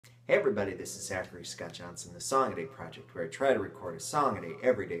Hey everybody, this is Zachary Scot, the Song a Day Project, where I try to record a song a day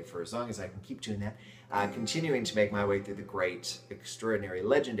every day for as long as I can keep doing that, continuing to make my way through the great, extraordinary,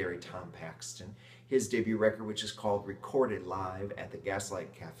 legendary Tom Paxton, his debut record, which is called Recorded Live at the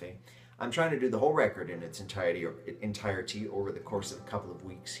Gaslight Cafe. I'm trying to do the whole record in its entirety over the course of a couple of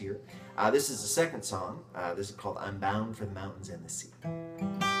weeks here. This is the second song. This is called I'm Bound for the Mountains and the Sea.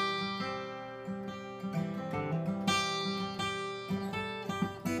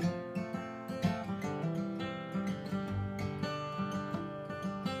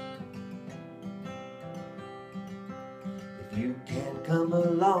 If you can't come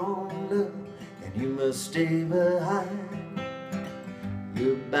along, then you must stay behind.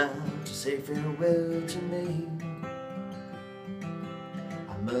 You're bound to say farewell to me.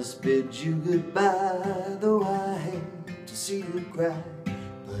 I must bid you goodbye, though I hate to see you cry.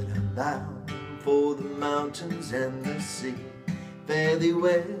 But I'm bound for the mountains and the sea. Fare thee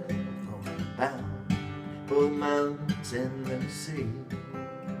well, for I'm bound for the mountains and the sea.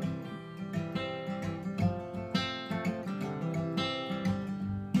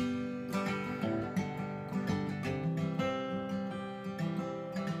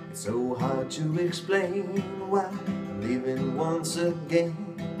 It's so hard to explain why I'm leaving once again.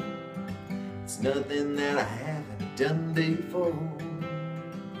 It's nothing that I haven't done before.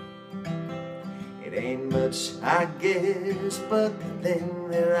 It ain't much, I guess, but the thing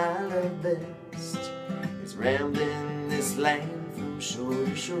that I love best is rambling this land from shore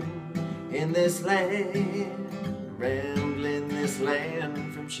to shore. In this land, rambling this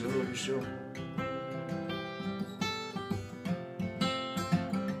land from shore to shore.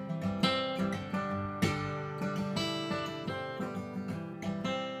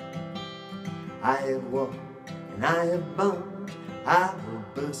 I have walked and I have bumped, I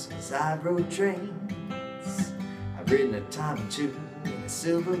rode buses, I rode trains. I've ridden a time or two in a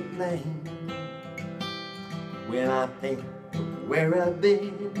silver plane. When I think of where I've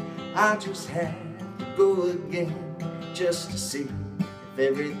been, I just have to go again, just to see if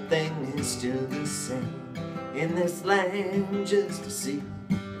everything is still the same in this land, just to see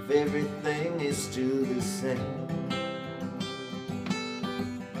if everything is still the same.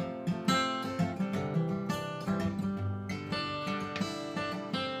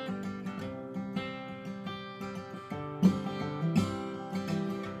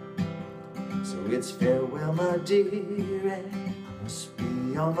 So it's farewell, my dear, and I must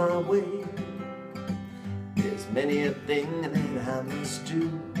be on my way. There's many a thing that I must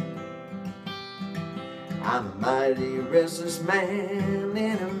do. I'm a mighty restless man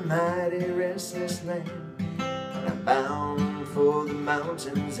in a mighty restless land, and I'm bound for the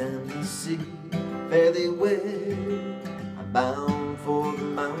mountains and the sea. Fare thee well, I'm bound for the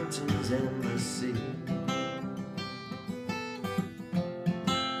mountains and the sea.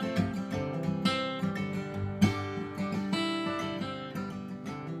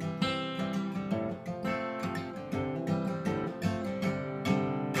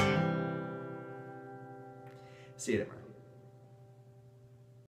 See you tomorrow.